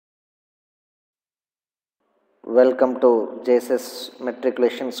Welcome to JSS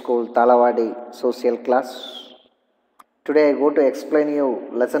Matriculation School Talavadi Social Class. Today I go to explain you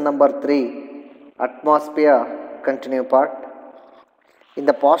lesson number 3, Atmosphere continue part. In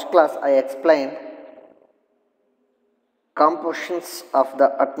the past class I explained compositions of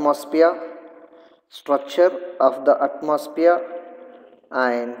the atmosphere, structure of the atmosphere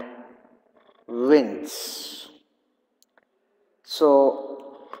and winds.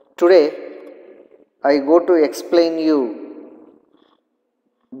 So today I go to explain you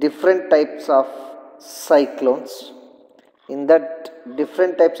different types of cyclones. In that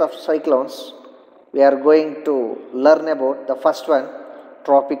different types of cyclones, we are going to learn about the first one,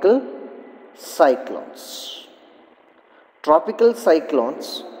 tropical cyclones. Tropical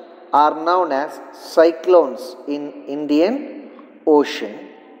cyclones are known as cyclones in Indian Ocean,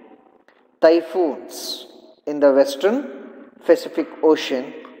 typhoons in the Western Pacific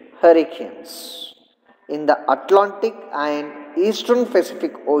Ocean, hurricanes in the Atlantic and Eastern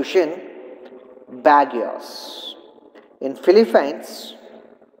Pacific Ocean, bagyos in Philippines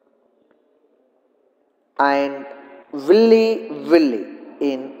and willy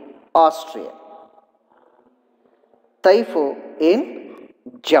in Austria, typhoon in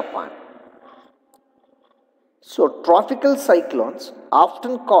Japan. So tropical cyclones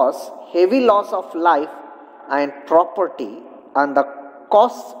often cause heavy loss of life and property, and the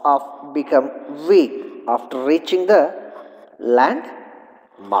costs of become weak after reaching the land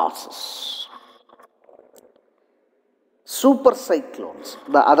masses. Super cyclones,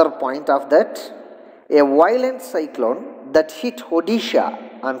 the other point of that, a violent cyclone that hit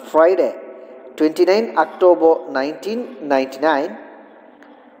Odisha on Friday, 29 October 1999,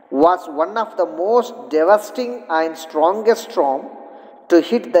 was one of the most devastating and strongest storm to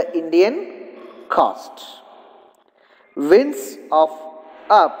hit the Indian coast. Winds of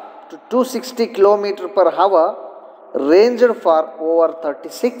up to 260 km per hour ranged for over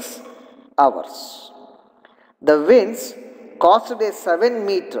 36 hours. The winds caused a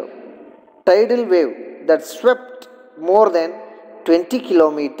 7-meter tidal wave that swept more than 20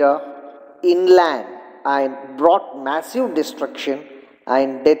 km inland and brought massive destruction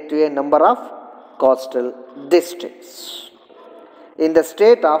and death to a number of coastal districts in the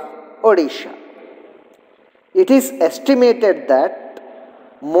state of Odisha. It is estimated that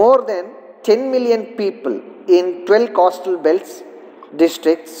more than 10 million people in 12 coastal belts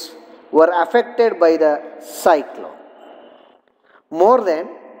districts were affected by the cyclone. More than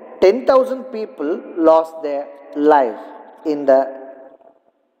 10,000 people lost their life in the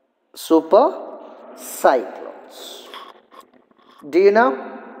super cyclones. Do you know?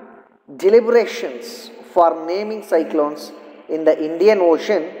 Deliberations for naming cyclones in the Indian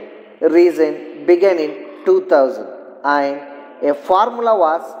Ocean region began in 2000 and a formula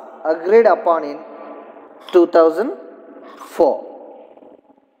was agreed upon in 2004.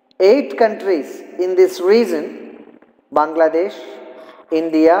 8 countries in this region, Bangladesh,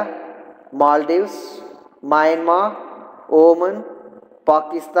 India, Maldives, Myanmar, Oman,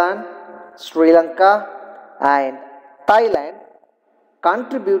 Pakistan, Sri Lanka and Thailand,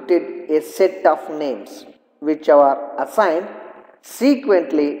 contributed a set of names which are assigned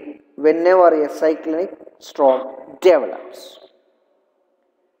sequentially whenever a cyclonic storm develops.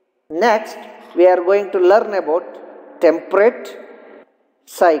 Next, we are going to learn about temperate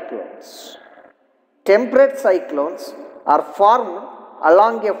cyclones. Temperate cyclones are formed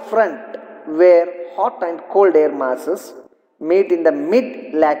along a front where hot and cold air masses meet in the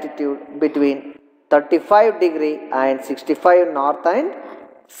mid-latitude between 35 degree and 65 north and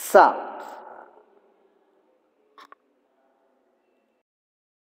south.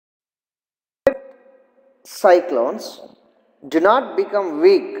 Cyclones do not become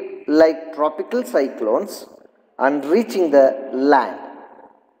weak like tropical cyclones on reaching the land.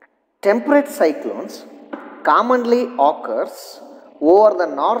 Temperate cyclones commonly occurs over the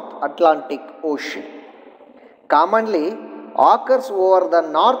North Atlantic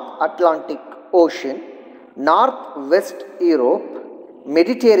Ocean. Northwest Europe,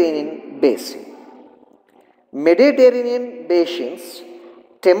 Mediterranean Basin. Mediterranean basins,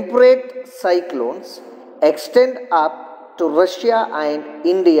 temperate cyclones extend up to Russia and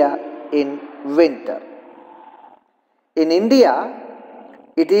India in winter. In India,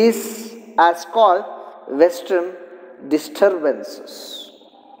 it is as called western disturbances.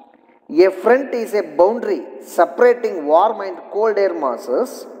 A front is a boundary separating warm and cold air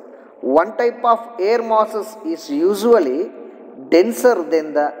masses. One type of air masses is usually denser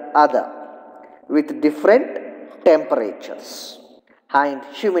than the other with different temperatures and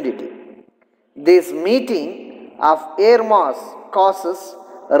humidity. This meeting of air mass causes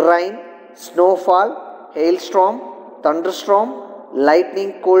rain, snowfall, hailstorm, thunderstorm,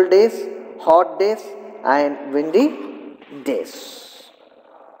 lightning cold days, hot days and windy days.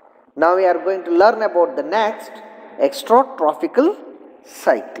 Now we are going to learn about the next extratropical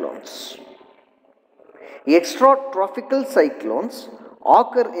cyclones. Extratropical cyclones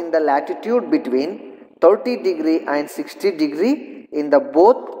occur in the latitude between 30 degree and 60 degree in the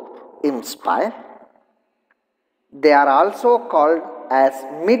both hemisphere. They are also called as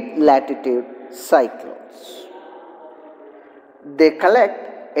mid-latitude cyclones. They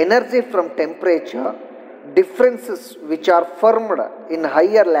collect energy from temperature differences which are formed in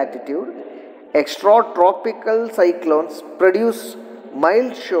higher latitude. Extratropical cyclones produce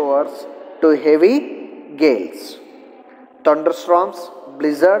mild showers to heavy gales, thunderstorms,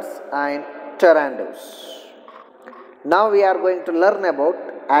 blizzards and tornadoes. Now we are going to learn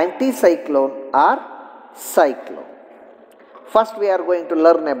about anticyclone or cyclone. First we are going to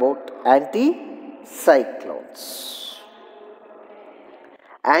learn about anticyclones.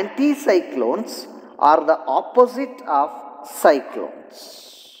 Anticyclones are the opposite of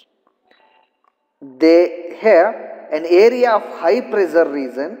cyclones. They have an area of high pressure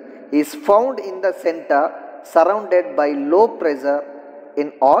region is found in the center surrounded by low pressure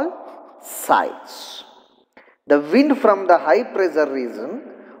in all sides. The wind from the high pressure region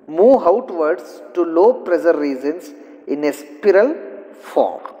move outwards to low pressure regions in a spiral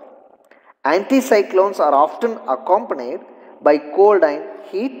form. Anticyclones are often accompanied by cold and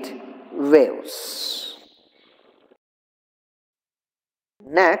heat waves.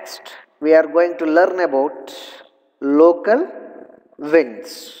 Next, we are going to learn about local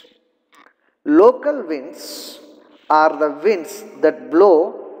winds. Local winds are the winds that blow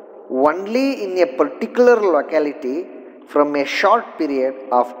only in a particular locality from a short period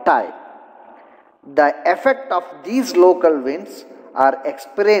of time. The effect of these local winds are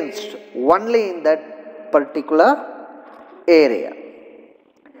experienced only in that particular area,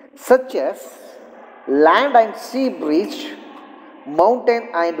 such as land and sea breeze, mountain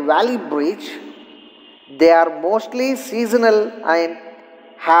and valley breeze. They are mostly seasonal and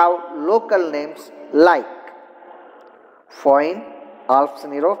have local names like Foyne, Alps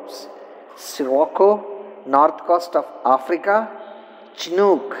in Europe, Sirocco, north coast of Africa,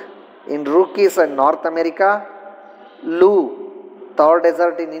 Chinook in Rockies and North America, Loo, Thor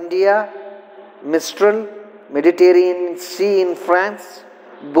Desert in India, Mistral, Mediterranean Sea in France,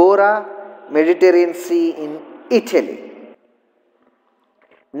 Bora, Mediterranean Sea in Italy.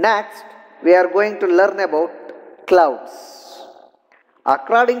 Next, we are going to learn about clouds.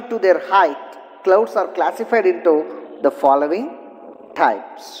 According to their height, clouds are classified into the following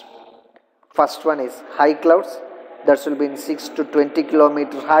types. First one is high clouds, that will be in 6 to 20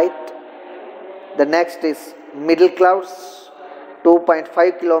 kilometer height. The next is middle clouds,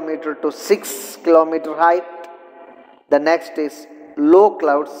 2.5 kilometer to 6 kilometer height. The next is low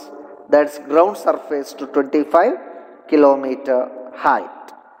clouds, that's ground surface to 25 kilometer height.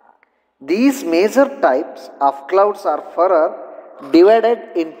 These major types of clouds are further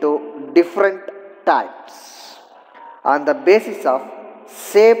divided into different types on the basis of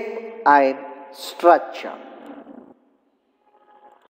shape and structure.